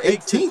us. They were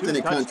 18th in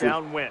the country.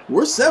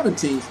 We're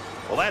 17th.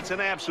 Well, that's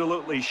an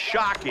absolutely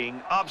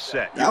shocking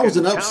upset. That was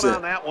an upset. Count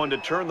on that one to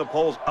turn the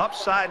polls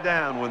upside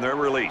down when they're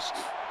released.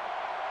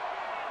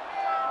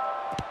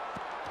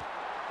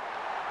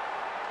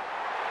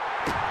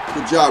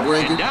 Good job,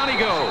 Rankin. And down he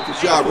goes.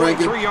 Good job,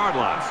 Rankin. 3-yard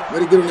line. Way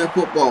to get on that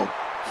football.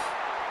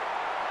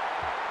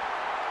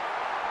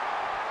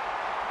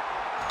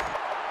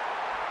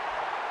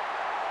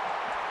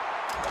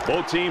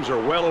 Both teams are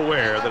well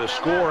aware that a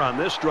score on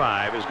this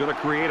drive is going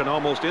to create an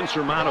almost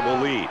insurmountable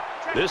lead.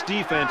 This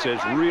defense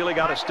has really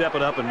got to step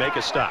it up and make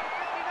a stop.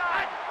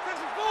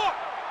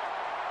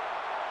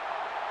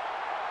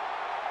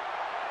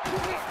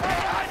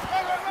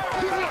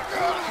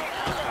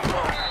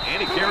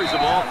 And he carries the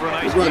ball for a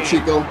nice Good run, gain.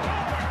 Chico.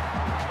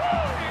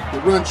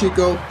 Good run,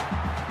 Chico.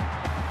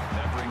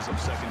 That brings up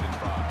 2nd and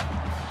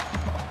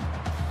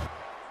 5.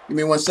 Give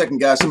me 1 second,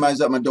 guys.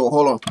 Somebody's at my door.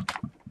 Hold on.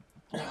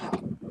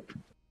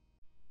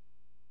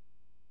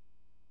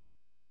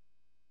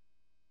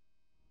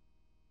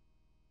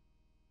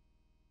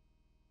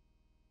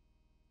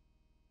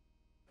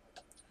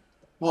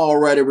 All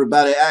right,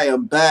 everybody, I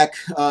am back.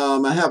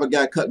 I have a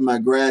guy cutting my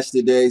grass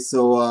today,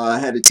 so I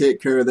had to take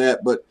care of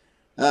that. But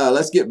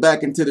let's get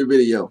back into the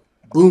video.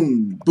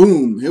 Boom,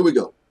 boom. Here we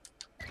go.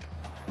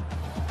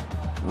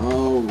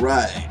 All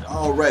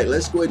right.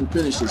 Let's go ahead and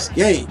finish this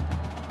game.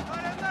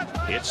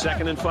 It's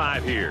 2nd and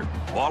 5 here.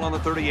 Ball on the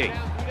 38.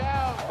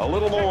 A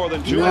little more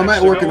than 2 You know, I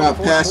might work on our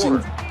passing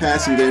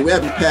game. We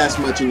haven't passed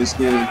much in this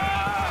game.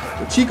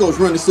 But Chico's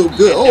running so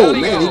good. Oh,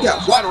 man, he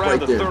got whopped right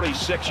there. The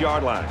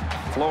 36-yard line.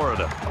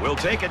 Florida will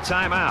take a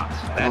timeout.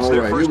 That's all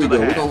their right, first here we of the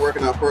go. half. We're going to work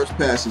on our first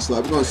passing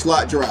slot. We're going to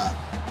slot drive.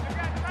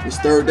 It's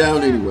 3rd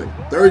down anyway.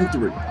 3rd and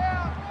 3.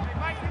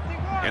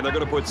 And they're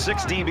going to put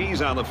 6 DBs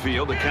on the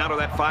field to counter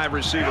that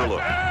 5-receiver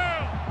look.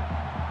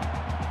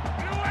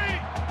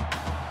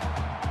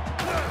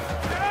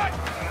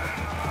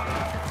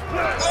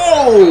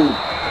 Oh!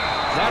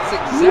 That's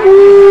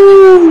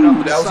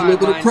exactly that was a little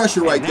bit of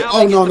pressure right there.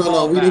 Oh,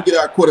 no. We didn't get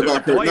our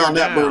quarterback hurt. No,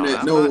 not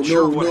Burnett. No.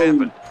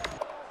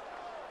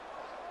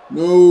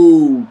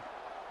 No.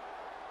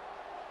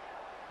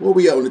 What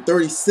we at on the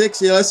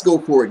 36? Yeah, let's go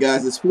for it,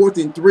 guys. It's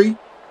 4th and 3.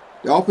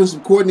 The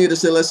offensive coordinator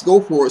said let's go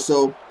for it,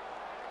 so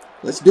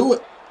let's do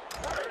it.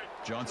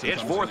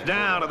 It's 4th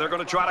down, and they're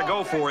going to try to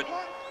go for it.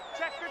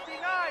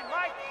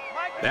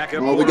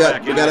 Oh, we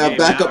got our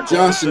backup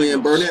Johnson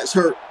in. Burnett's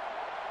hurt.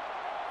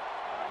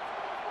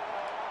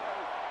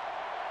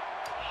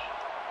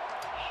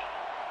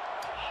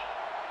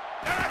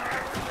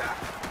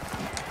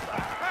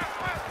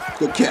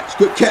 Good catch,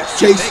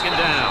 Chase. Taken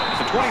down. It's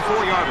a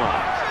 24-yard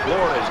line.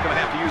 Florida is going to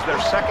have to use their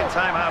 2nd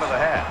time out of the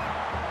half.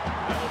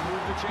 That'll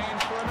move the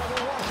chains for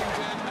another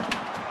Washington.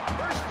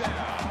 1st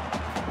down.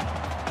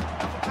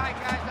 Double tight,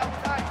 guys, double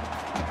tight.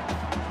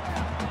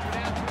 Two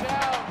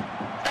down.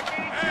 Check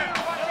 82,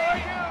 watch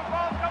 82.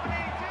 Ball's coming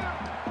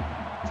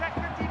 82. Check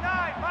 59.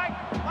 Mike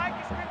is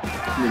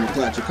 59. Come on,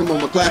 McClatcher. Come on,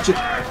 McClatcher.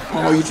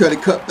 Oh, you try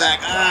to cut back.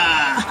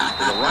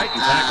 To the right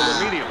and tackle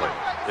immediately.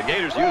 The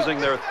Gators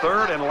using their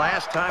 3rd and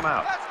last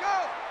timeout. Let's go.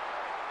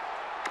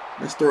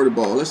 Let's throw the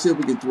ball. Let's see if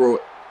we can throw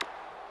it.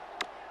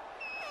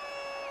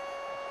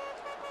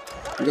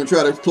 We're going to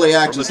try to play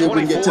action, see if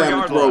we can get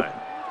time to throw. Line.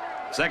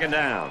 2nd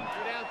down.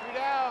 Three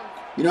down.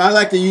 You know, I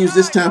like to use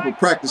this time for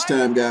practice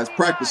time, guys.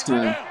 Practice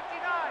time.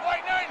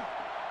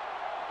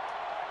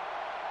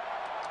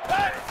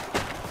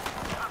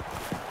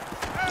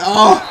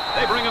 Oh!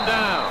 They bring him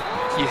down.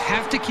 You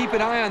have to keep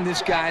an eye on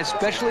this guy,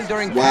 especially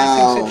during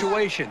passing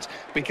situations,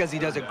 because he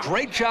does a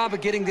great job of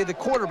getting to the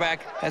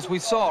quarterback, as we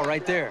saw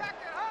right there.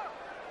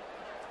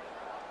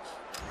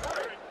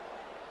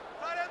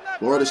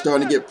 Florida's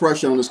starting to get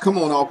pressure on us. Come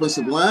on,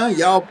 offensive line.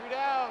 Y'all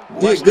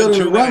did good on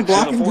the run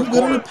blocking. Do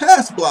good on the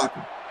pass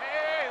blocking.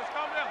 Hey, let's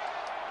calm down.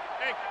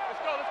 Hey, let's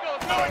go.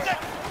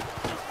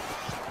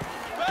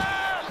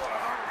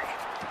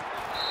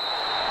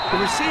 The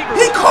receiver.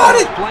 He caught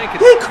it.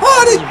 He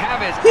caught it. You have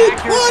as He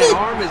accurate caught an it.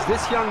 arm as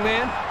this young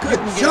man. Good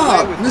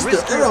job,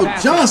 Mr. Earl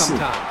Johnson.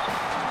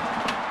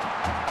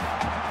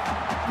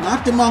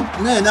 Knocked him off.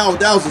 Man,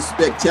 that was a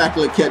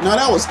spectacular catch. No,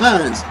 that was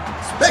Hines.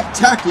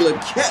 Spectacular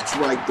catch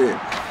right there.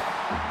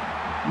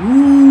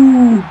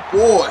 Ooh,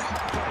 boy.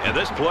 And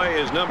this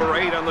play is number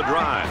 8 on the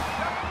drive.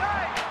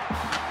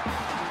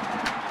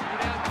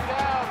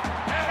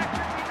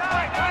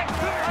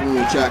 Come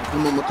on, Jack.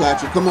 Come on,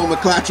 McClatcher. Come on,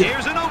 McClatcher.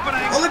 Here's an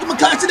opening. Oh, look at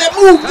McClatcher. That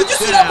move. Did you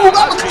see that move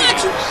by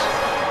McClatcher?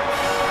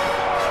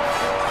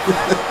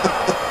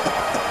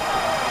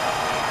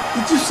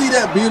 Did you see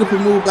that beautiful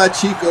move by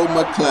Chico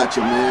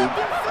McClatcher, man?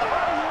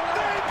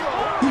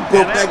 He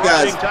broke that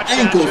guy's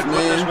ankles,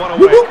 man.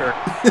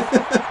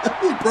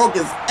 He broke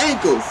his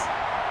ankles.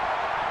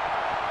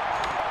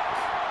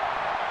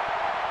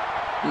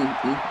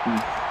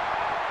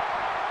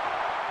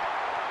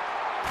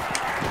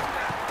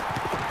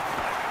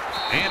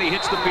 And he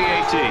hits the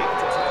PAT.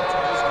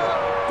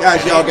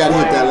 Guys, y'all got to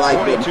hit that like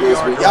button, please.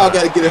 Y'all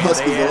got to get the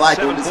Huskies a like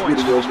on this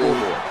video,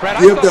 man.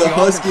 Give the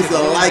Huskies a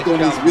like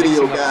on this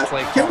video, guys.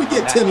 Can we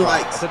get 10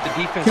 likes?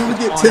 Can we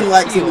get 10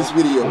 likes on this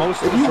video? If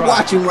you're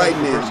watching right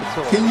now,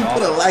 can you put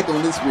a like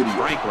on this video?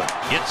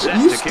 If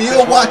you're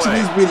still watching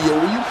this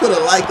video, will you put a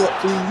like up,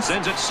 please?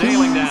 Sends it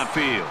sailing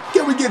downfield.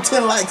 Can we get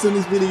 10 likes on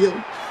this video?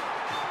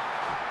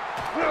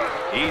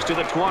 He's to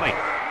the 20.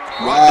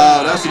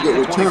 Wow, that's a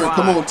good return.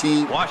 Come on,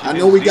 team. I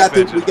know we got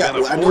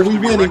I know we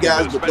winning,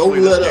 guys, but don't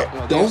let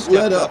up. Don't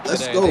let up.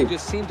 Let's go. They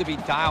just seem to be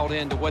dialed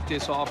into what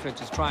this offense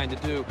is trying to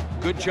do.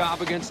 Good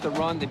job against the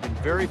run. They've been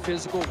very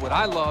physical. What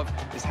I love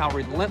is how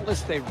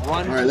relentless they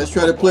run. All right, let's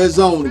try to play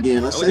zone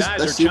again.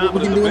 Let's see what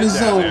we can do in the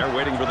zone. They're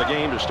waiting for the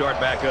game to start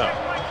back up.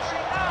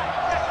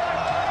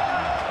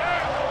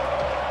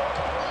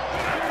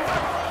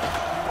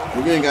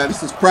 Again, guys,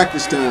 this is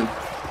practice time.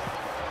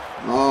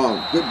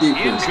 Oh, good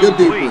defense. Good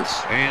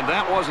defense. And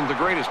that wasn't the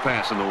greatest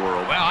pass in the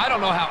world. Well, I don't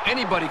know how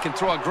anybody can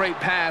throw a great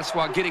pass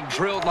while getting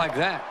drilled like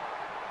that.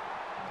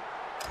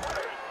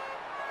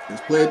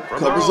 Let's play it.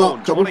 Cover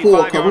zone. Cover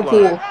 4. Cover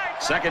 4.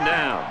 Second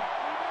down.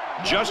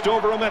 Just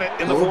over a minute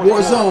in the fourth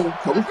quarter. Zone.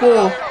 Cover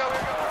 4.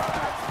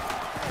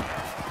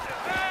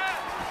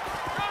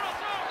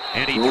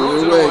 And he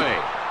throws it away.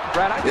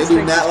 Brad, they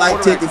do not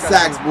like taking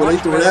sacks, boy. They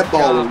throw that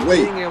ball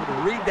away. Being able to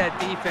read that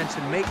defense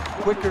and make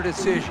quicker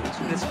decisions,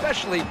 and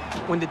especially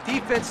when the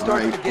defense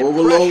starts to get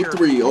overload pressure.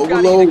 3.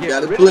 Overload.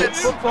 Got to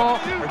blitz. Football,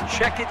 or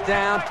check it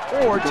down,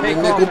 or take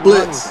off nickel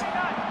blitz.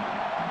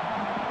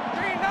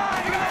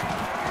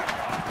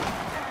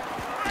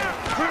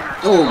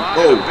 Oh,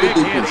 good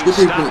defense. Good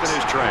defense.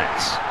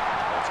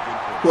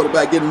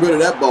 Quarterback getting rid of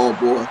that ball,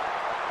 boy.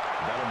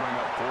 That'll bring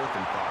up 4th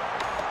and 5.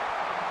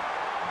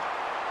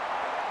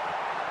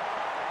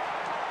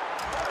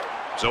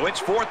 So it's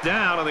 4th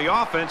down, and the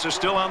offense is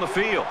still on the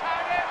field.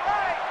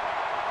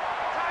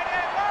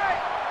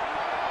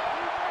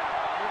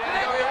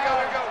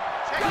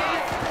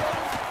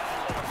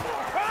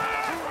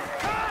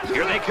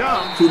 Here they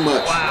come. Too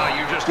much. Wow,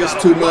 you just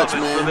too much,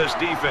 man. For this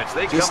defense.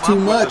 They just come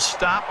too up much. With the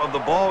stop of the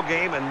ball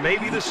game and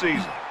maybe the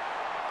season.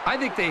 I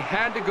think they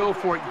had to go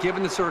for it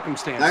given the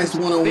circumstances. Nice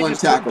one-on-one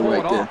tackle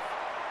right there.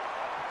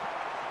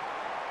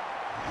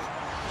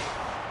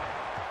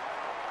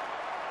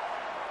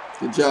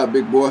 Good job,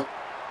 big boy.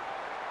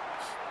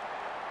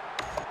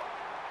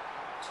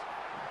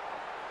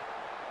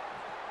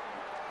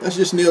 Let's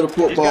just nail the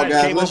football,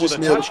 guys. Let's just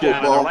nail the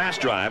football.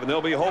 Last drive, and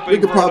they'll be hoping we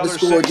could probably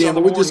score again,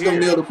 but we're just going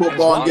to nail the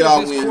football and get our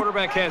win. As long as this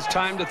quarterback has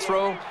time to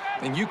throw,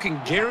 then you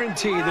can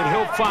guarantee that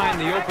he'll find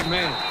the open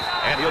man.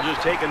 And he'll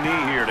just take a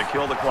knee here to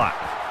kill the clock.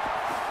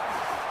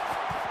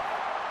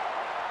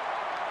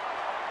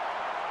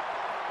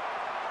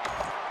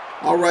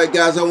 All right,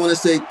 guys, I want to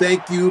say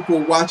thank you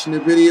for watching the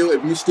video.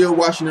 If you're still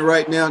watching it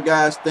right now,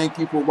 guys, thank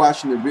you for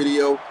watching the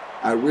video.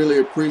 I really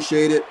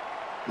appreciate it.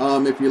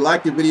 If you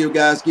like the video,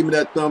 guys, give me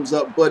that thumbs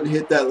up button.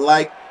 Hit that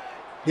like,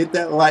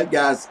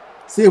 guys.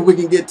 See if we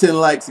can get 10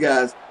 likes,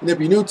 guys. And if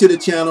you're new to the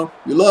channel,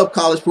 you love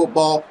college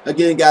football,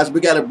 again, guys,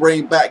 we got to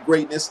bring back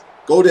greatness.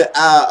 Go to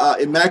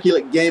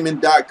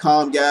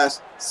ImmaculateGaming.com,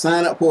 guys.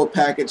 Sign up for a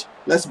package.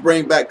 Let's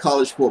bring back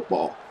college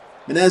football.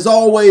 And as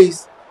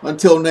always,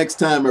 until next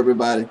time,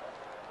 everybody,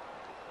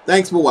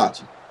 thanks for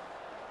watching.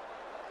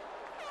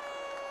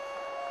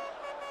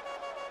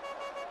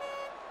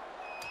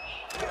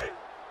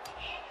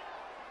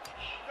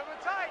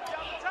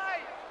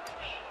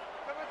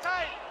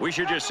 We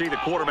should just see the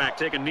quarterback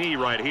take a knee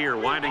right here,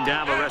 winding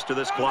down the rest of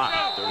this clock.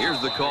 Here's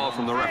the call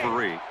from the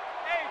referee. Hey,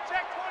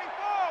 check 24.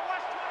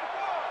 Watch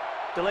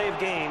 24. Delay of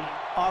game,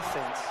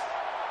 offense.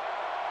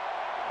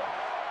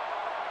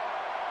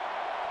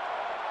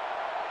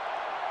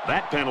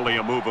 That penalty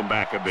will move them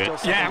back a bit.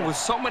 Yeah, with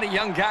so many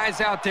young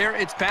guys out there,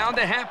 it's bound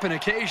to happen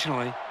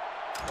occasionally.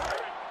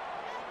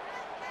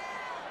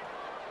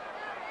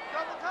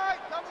 Double tight,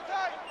 double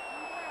tight.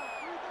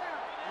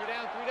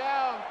 3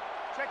 down.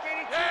 Check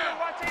 82,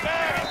 watch 82.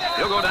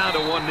 He'll go down to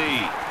one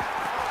knee.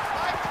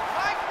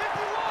 Mike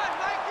 51,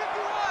 Mike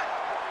 51.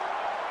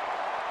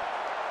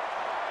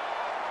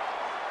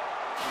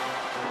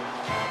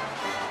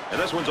 And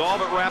this one's all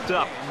but wrapped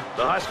up.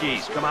 The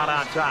Huskies come out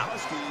on top,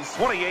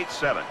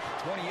 28-7.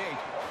 28.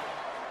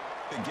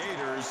 The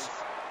Gators,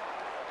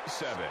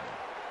 7.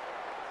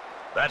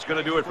 That's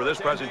going to do it for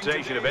this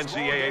presentation of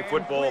NCAA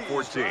Football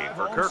 14.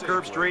 For Kirk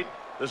Herbstreit,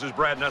 this is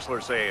Brad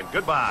Nessler saying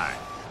goodbye.